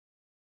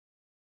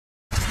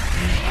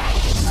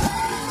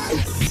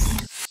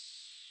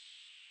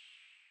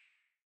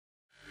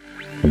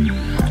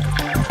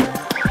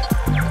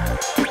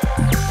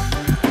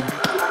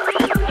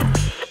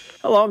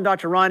Hello, I'm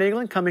Dr. Ron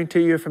Eaglin coming to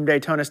you from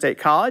Daytona State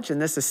College,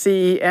 and this is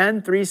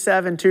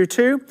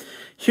CEN3722,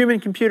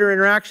 Human-Computer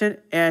Interaction,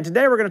 and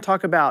today we're going to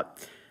talk about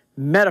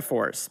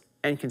metaphors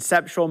and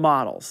conceptual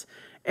models.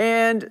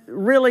 And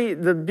really,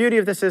 the beauty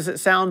of this is it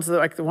sounds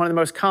like one of the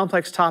most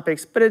complex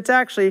topics, but it's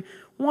actually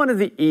one of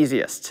the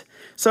easiest.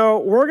 So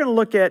we're going to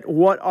look at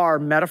what are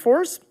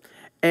metaphors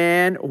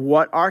and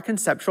what are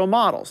conceptual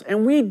models.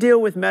 And we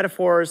deal with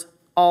metaphors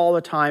all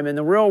the time in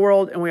the real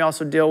world, and we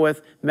also deal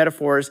with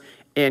metaphors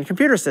in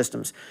computer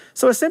systems.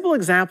 So a simple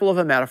example of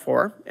a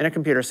metaphor in a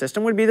computer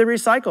system would be the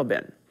recycle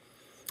bin.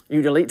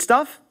 You delete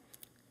stuff,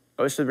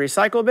 goes to the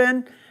recycle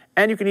bin,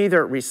 and you can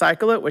either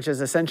recycle it, which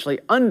is essentially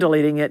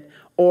undeleting it,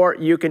 or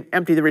you can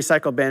empty the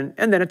recycle bin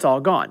and then it's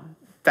all gone.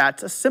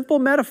 That's a simple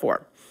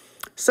metaphor.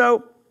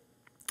 So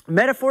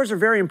metaphors are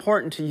very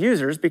important to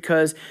users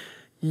because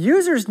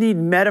users need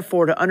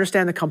metaphor to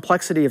understand the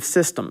complexity of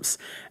systems.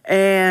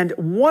 And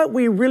what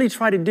we really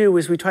try to do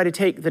is we try to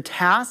take the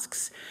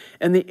tasks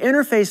and the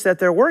interface that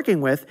they're working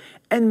with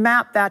and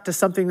map that to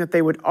something that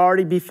they would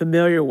already be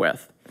familiar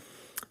with.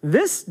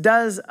 This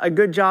does a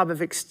good job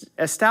of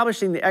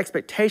establishing the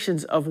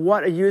expectations of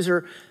what a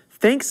user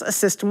thinks a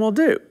system will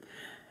do.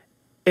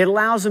 It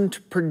allows them to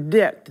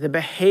predict the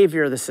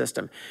behavior of the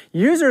system.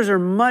 Users are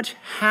much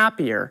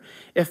happier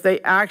if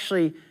they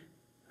actually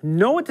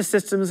know what the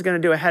system is going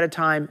to do ahead of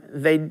time,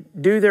 they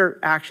do their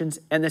actions,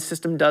 and the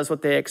system does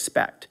what they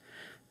expect.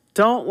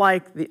 Don't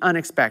like the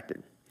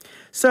unexpected.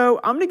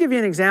 So I'm going to give you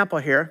an example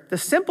here. The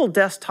simple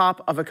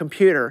desktop of a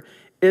computer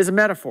is a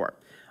metaphor.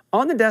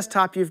 On the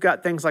desktop, you've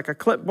got things like a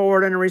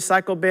clipboard and a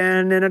recycle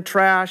bin and a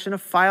trash and a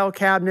file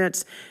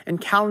cabinets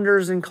and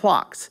calendars and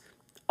clocks.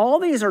 All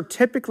these are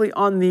typically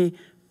on the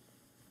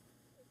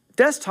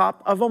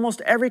desktop of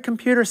almost every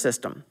computer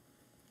system.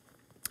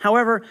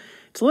 However,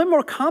 it's a little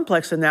more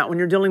complex than that when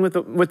you're dealing with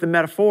the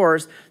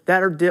metaphors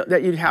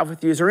that you'd have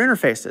with user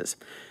interfaces.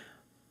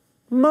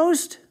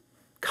 Most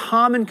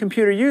common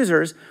computer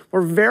users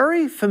were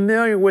very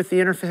familiar with the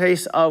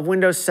interface of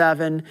Windows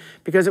 7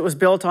 because it was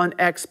built on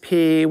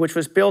XP, which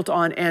was built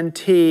on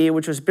NT,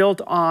 which was built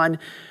on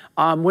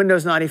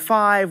Windows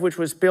 95, which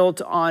was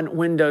built on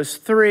Windows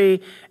 3.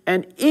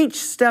 And each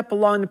step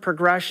along the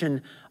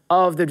progression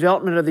of the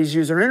development of these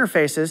user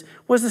interfaces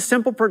was a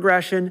simple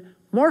progression,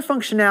 more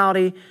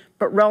functionality,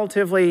 but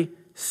relatively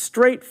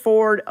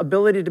straightforward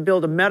ability to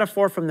build a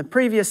metaphor from the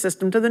previous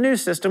system to the new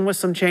system with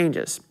some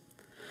changes.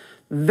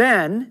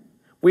 Then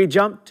we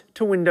jumped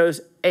to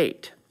Windows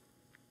 8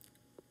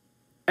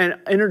 and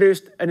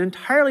introduced an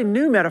entirely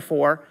new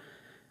metaphor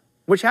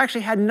which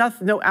actually had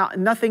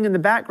nothing in the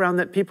background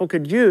that people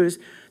could use,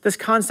 this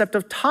concept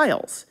of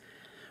tiles.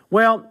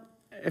 Well,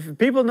 if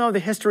people know the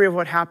history of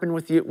what happened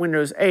with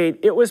Windows 8,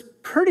 it was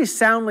pretty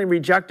soundly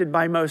rejected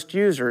by most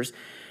users.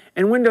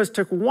 And Windows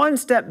took one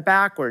step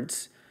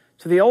backwards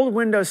to the old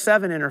Windows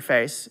 7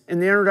 interface in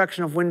the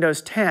introduction of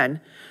Windows 10.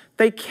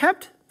 They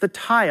kept the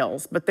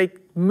tiles, but they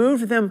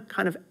moved them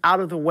kind of out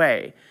of the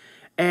way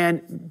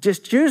and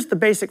just used the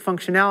basic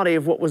functionality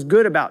of what was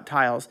good about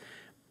tiles,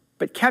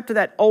 but kept to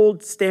that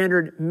old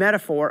standard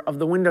metaphor of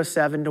the Windows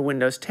 7 to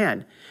Windows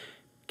 10.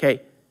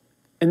 Okay.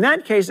 In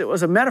that case, it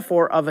was a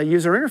metaphor of a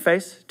user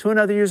interface to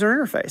another user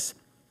interface.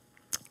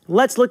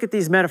 Let's look at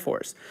these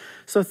metaphors.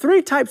 So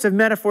three types of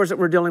metaphors that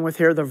we're dealing with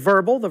here: the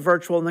verbal, the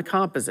virtual, and the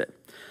composite.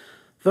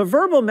 The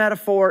verbal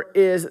metaphor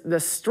is the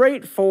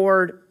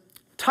straightforward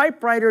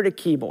typewriter to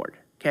keyboard,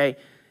 okay?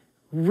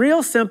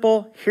 Real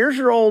simple. Here's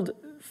your old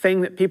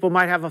thing that people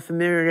might have a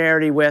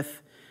familiarity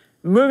with,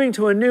 moving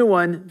to a new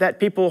one that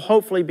people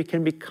hopefully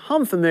can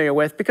become familiar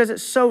with because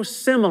it's so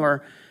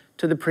similar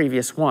to the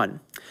previous one.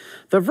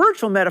 The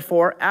virtual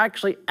metaphor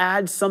actually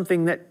adds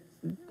something that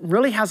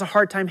really has a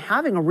hard time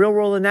having a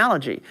real-world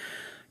analogy.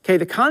 Okay,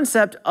 the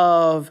concept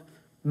of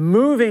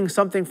moving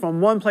something from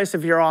one place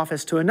of your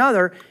office to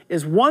another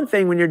is one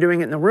thing when you're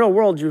doing it in the real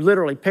world. You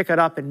literally pick it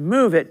up and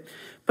move it.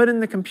 But in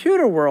the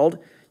computer world,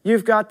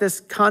 you've got this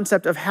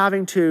concept of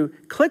having to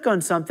click on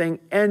something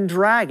and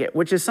drag it,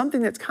 which is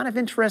something that's kind of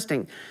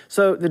interesting.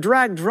 So the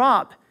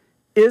drag-drop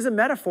is a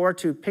metaphor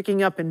to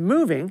picking up and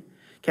moving,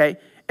 okay?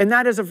 And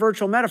that is a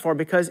virtual metaphor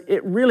because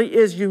it really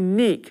is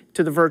unique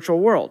to the virtual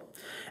world.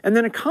 And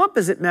then a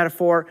composite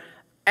metaphor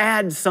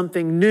adds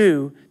something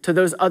new to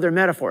those other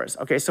metaphors.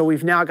 Okay, so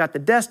we've now got the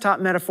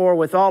desktop metaphor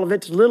with all of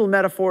its little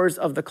metaphors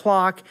of the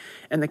clock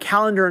and the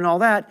calendar and all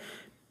that,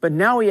 but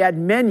now we add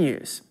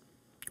menus,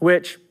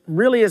 which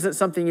really isn't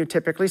something you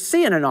typically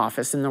see in an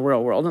office in the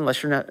real world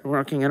unless you're not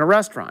working in a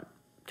restaurant.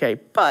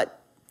 Okay,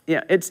 but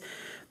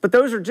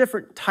those are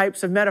different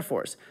types of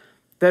metaphors.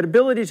 That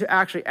ability to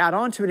actually add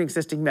on to an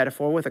existing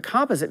metaphor with a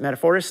composite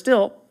metaphor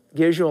still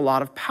gives you a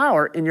lot of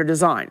power in your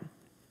design.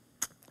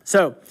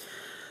 So,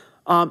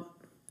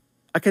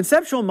 a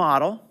conceptual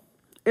model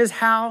is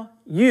how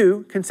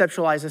you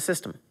conceptualize a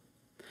system.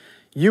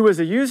 You as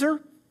a user,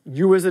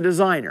 you as a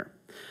designer.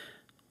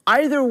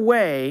 Either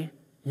way,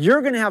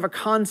 you're going to have a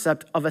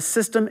concept of a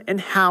system and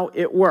how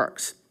it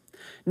works.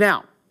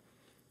 Now,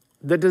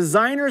 the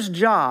designer's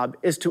job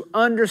is to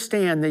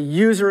understand the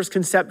user's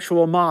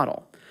conceptual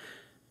model.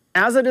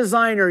 As a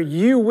designer,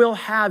 you will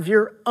have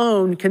your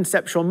own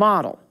conceptual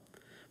model,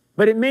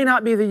 but it may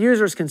not be the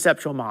user's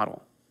conceptual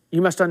model.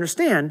 You must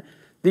understand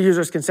the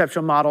user's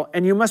conceptual model,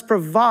 and you must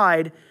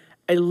provide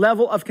a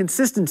level of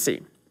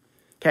consistency,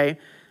 okay?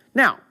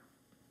 Now,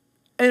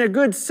 in a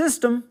good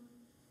system,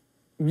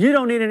 you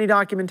don't need any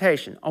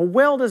documentation. A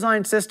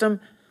well-designed system,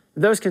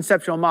 those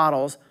conceptual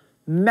models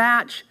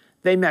match,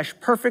 they mesh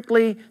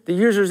perfectly, the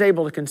user is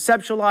able to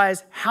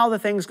conceptualize how the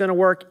thing's going to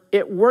work,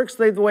 it works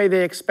the way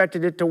they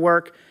expected it to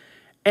work,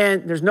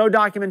 and there's no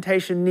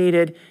documentation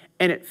needed,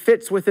 and it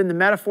fits within the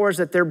metaphors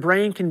that their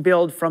brain can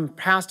build from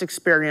past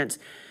experience.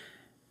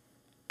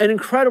 An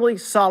incredibly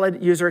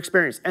solid user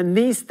experience. And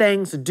these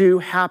things do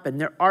happen.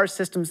 There are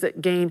systems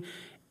that gain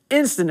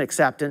instant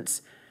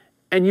acceptance,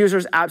 and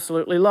users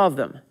absolutely love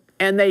them.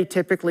 And they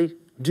typically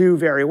do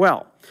very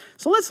well.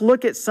 So let's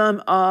look at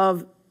some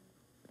of,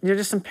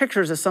 just some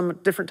pictures of some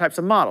different types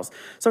of models.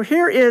 So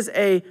here is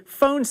a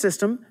phone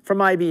system from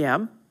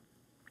IBM.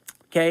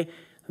 Okay,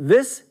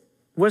 this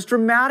was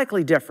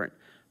dramatically different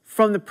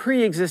from the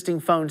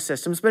pre-existing phone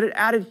systems, but it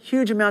added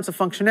huge amounts of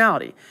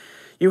functionality.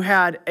 You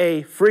had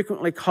a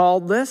frequently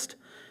called list,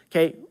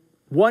 okay,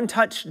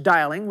 one-touch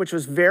dialing, which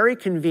was very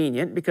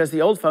convenient because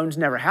the old phones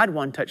never had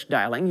one-touch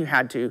dialing. You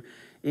had to,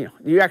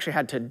 you actually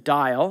had to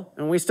dial,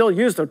 and we still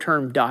use the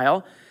term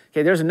dial.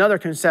 Okay, there's another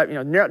concept,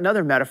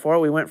 another metaphor.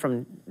 We went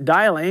from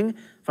dialing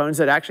phones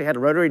that actually had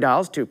rotary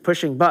dials to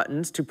pushing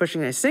buttons to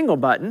pushing a single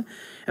button.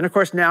 And of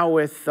course, now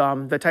with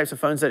the types of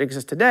phones that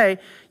exist today,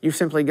 you've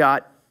simply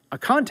got a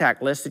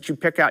contact list that you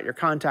pick out your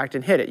contact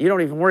and hit it. You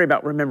don't even worry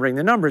about remembering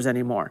the numbers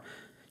anymore.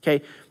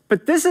 Okay,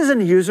 but this is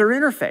a user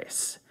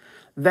interface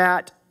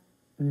that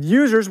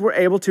users were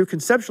able to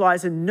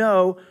conceptualize and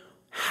know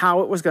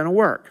how it was going to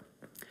work.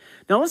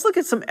 Now let's look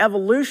at some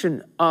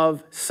evolution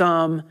of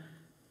some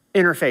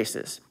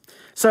interfaces.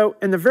 So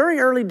in the very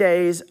early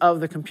days of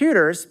the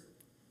computers,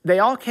 they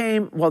all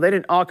came, well, they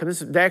didn't all come,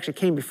 they actually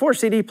came before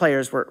CD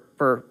players were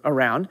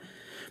around.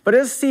 But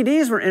as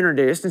CDs were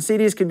introduced, and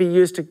CDs could be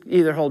used to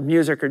either hold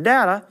music or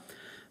data,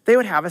 they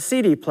would have a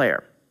CD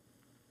player.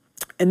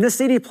 And this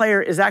CD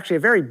player is actually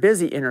a very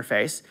busy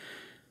interface,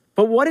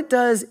 but what it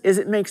does is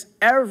it makes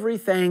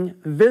everything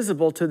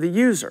visible to the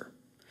user.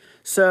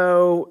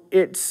 So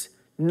it's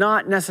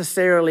not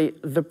necessarily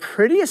the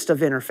prettiest of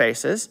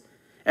interfaces,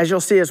 as you'll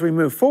see as we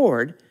move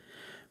forward,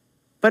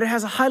 but it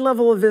has a high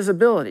level of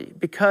visibility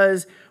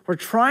because we're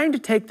trying to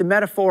take the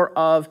metaphor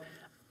of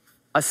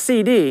a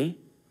CD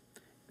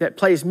that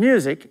plays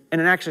music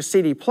and an actual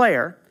CD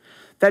player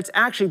that's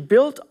actually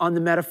built on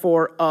the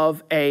metaphor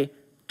of a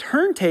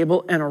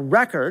turntable and a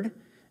record.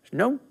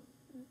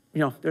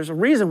 There's a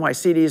reason why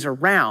CDs are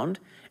round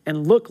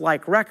and look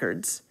like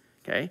records,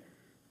 okay?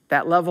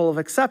 That level of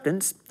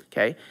acceptance,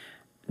 okay?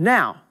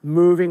 Now,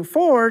 moving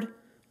forward,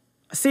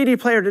 a CD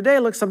player today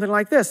looks something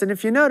like this. And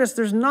if you notice,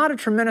 there's not a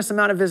tremendous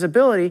amount of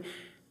visibility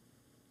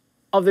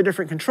of the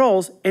different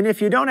controls. And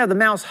if you don't have the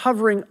mouse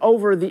hovering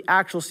over the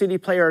actual CD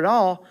player at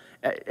all,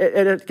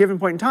 at a given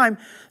point in time,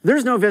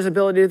 there's no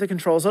visibility of the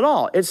controls at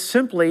all. It's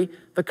simply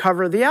the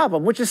cover of the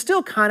album, which is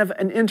still kind of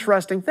an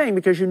interesting thing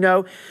because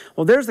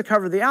well, there's the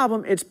cover of the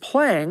album, it's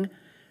playing.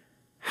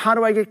 How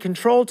do I get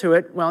control to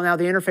it? Well, now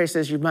the interface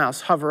is you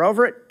mouse hover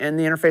over it and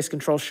the interface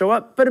controls show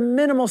up, but a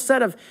minimal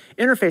set of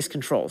interface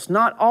controls,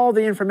 not all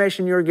the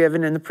information you were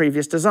given in the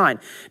previous design.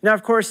 Now,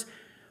 of course,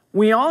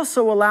 we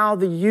also allow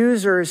the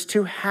users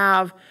to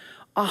have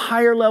a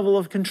higher level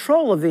of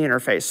control of the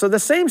interface. So the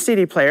same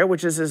CD player,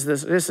 which this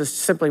is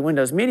simply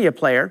Windows Media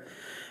Player,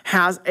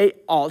 has an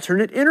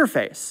alternate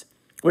interface,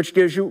 which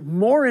gives you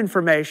more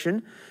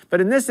information. But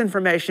in this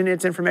information,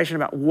 it's information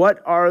about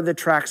what are the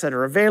tracks that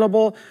are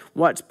available,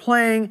 what's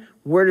playing,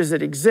 where does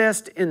it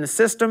exist in the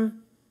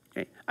system.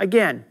 Okay.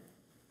 Again,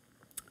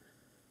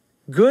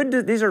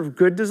 these are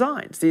good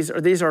designs.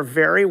 These are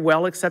very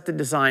well accepted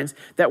designs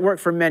that work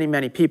for many,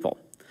 many people.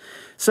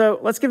 So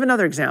let's give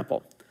another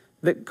example.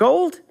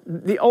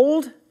 The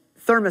old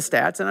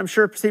thermostats, and I'm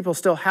sure people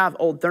still have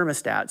old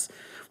thermostats,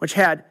 which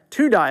had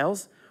two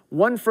dials,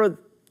 one for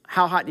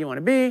how hot do you want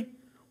to be,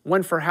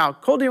 one for how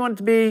cold do you want it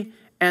to be,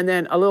 and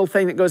then a little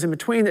thing that goes in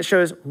between that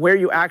shows where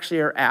you actually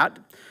are at.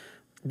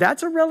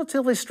 That's a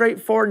relatively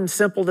straightforward and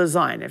simple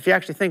design. If you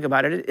actually think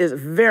about it, it is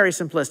very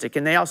simplistic,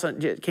 and they also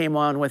came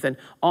on with an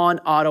on,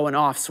 auto, and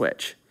off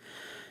switch.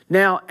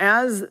 Now,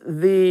 as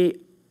the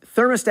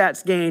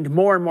thermostats gained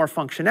more and more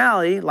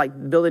functionality, like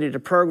the ability to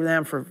program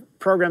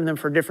them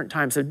for different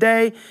times of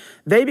day,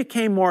 they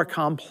became more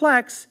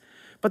complex,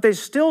 but they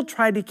still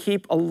tried to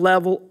keep a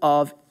level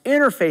of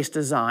interface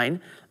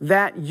design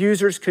that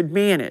users could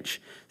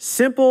manage.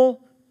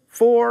 Simple,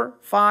 4,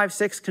 5,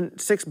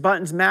 6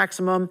 buttons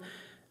maximum.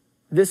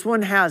 This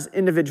one has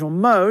individual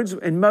modes,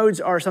 and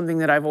modes are something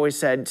that I've always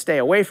said stay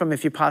away from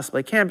if you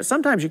possibly can, but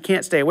sometimes you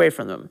can't stay away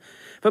from them.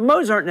 But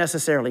modes aren't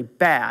necessarily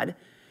bad.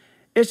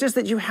 It's just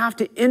that you have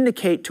to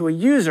indicate to a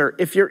user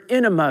if you're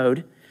in a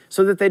mode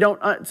so that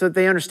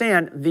they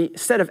understand the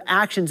set of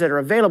actions that are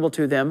available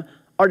to them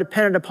are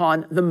dependent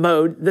upon the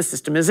mode the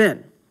system is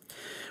in.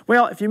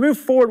 Well, if you move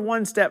forward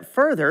one step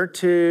further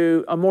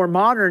to a more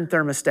modern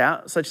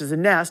thermostat, such as a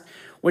Nest,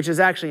 which is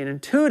actually an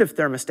intuitive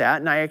thermostat,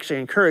 and I actually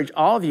encourage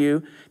all of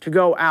you to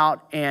go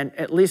out and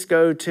at least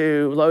go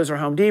to Lowe's or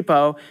Home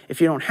Depot, if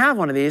you don't have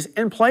one of these,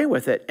 and play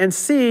with it and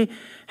see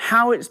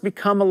how it's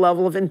become a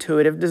level of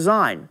intuitive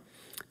design.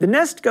 The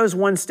Nest goes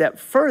one step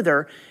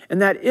further in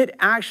that it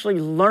actually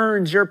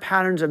learns your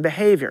patterns of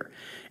behavior.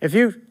 If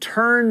you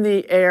turn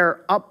the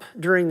air up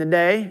during the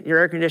day, your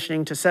air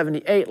conditioning to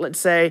 78, let's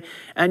say,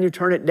 and you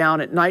turn it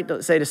down at night,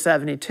 let's say to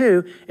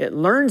 72, it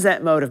learns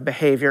that mode of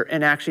behavior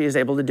and actually is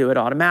able to do it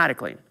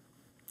automatically.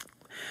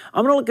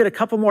 I'm going to look at a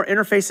couple more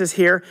interfaces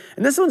here,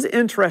 and this one's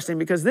interesting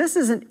because this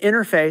is an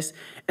interface,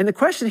 and the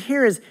question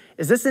here is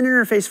this an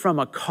interface from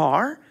a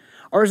car,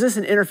 or is this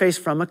an interface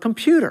from a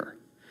computer?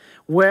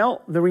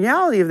 Well, the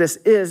reality of this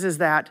is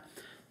that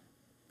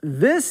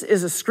this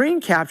is a screen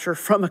capture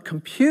from a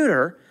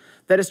computer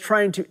that is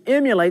trying to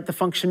emulate the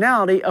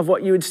functionality of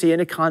what you would see in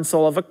a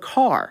console of a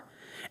car.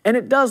 And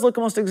it does look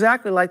almost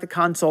exactly like the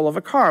console of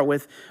a car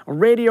with a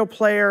radio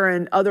player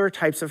and other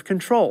types of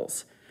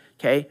controls.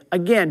 Okay,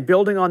 again,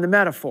 building on the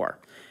metaphor.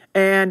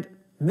 And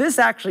this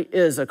actually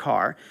is a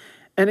car.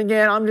 And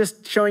again, I'm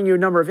just showing you a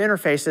number of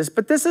interfaces,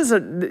 but this is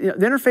the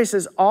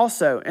interfaces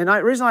also, and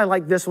the reason I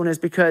like this one is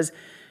because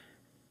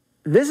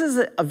this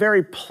is a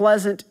very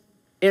pleasant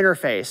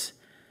interface,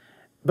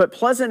 but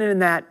pleasant in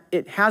that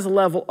it has a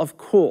level of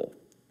cool.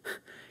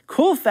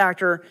 Cool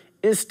factor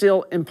is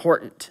still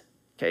important,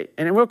 okay?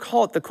 And we'll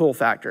call it the cool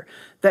factor,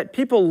 that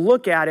people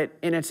look at it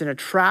and it's an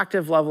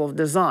attractive level of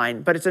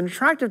design, but it's an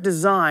attractive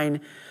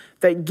design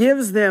that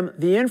gives them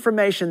the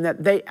information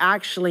that they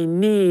actually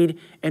need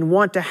and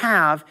want to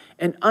have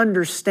and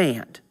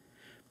understand.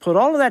 Put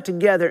all of that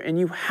together and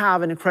you'll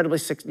have incredibly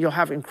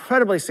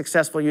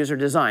successful user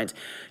designs.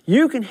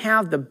 You can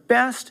have the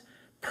best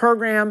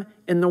program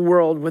in the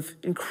world with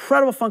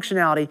incredible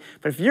functionality,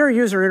 but if your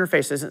user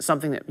interface isn't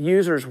something that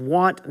users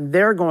want,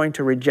 they're going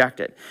to reject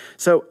it.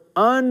 So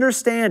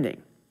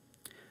understanding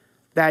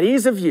that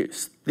ease of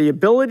use, the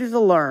ability to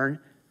learn,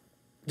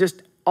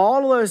 just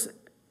all of those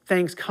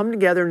things come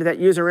together into that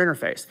user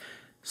interface.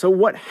 So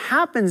what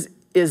happens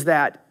is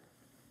that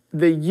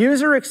the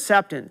user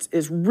acceptance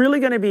is really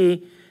going to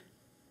be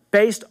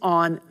based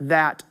on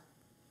that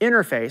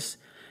interface,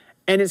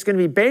 and it's going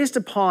to be based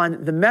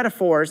upon the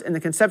metaphors and the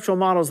conceptual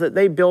models that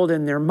they build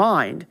in their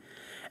mind.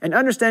 And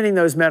understanding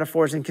those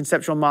metaphors and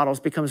conceptual models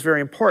becomes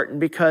very important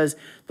because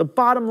the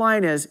bottom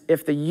line is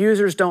if the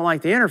users don't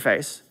like the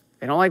interface,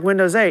 they don't like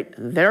Windows 8,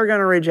 they're going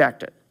to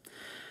reject it.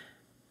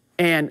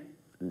 And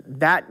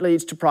that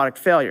leads to product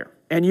failure.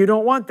 And you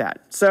don't want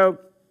that. So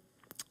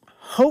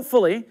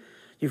hopefully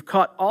you've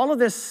caught all of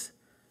this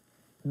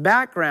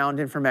background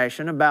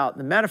information about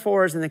the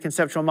metaphors and the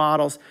conceptual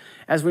models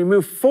as we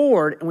move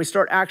forward and we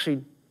start actually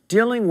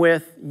dealing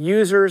with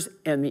users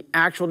and the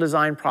actual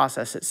design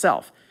process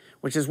itself,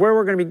 which is where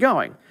we're going to be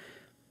going.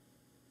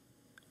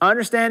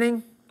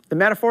 Understanding the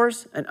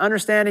metaphors and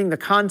understanding the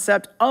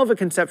concept of a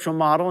conceptual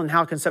model and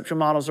how conceptual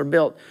models are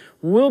built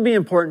will be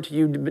important to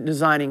you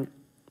designing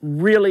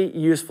really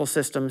useful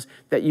systems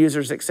that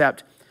users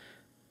accept.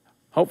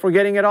 Hope we're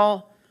getting it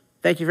all.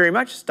 Thank you very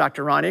much. It's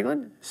Dr. Ron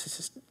England.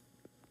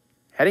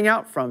 Heading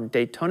out from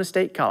Daytona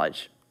State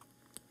College.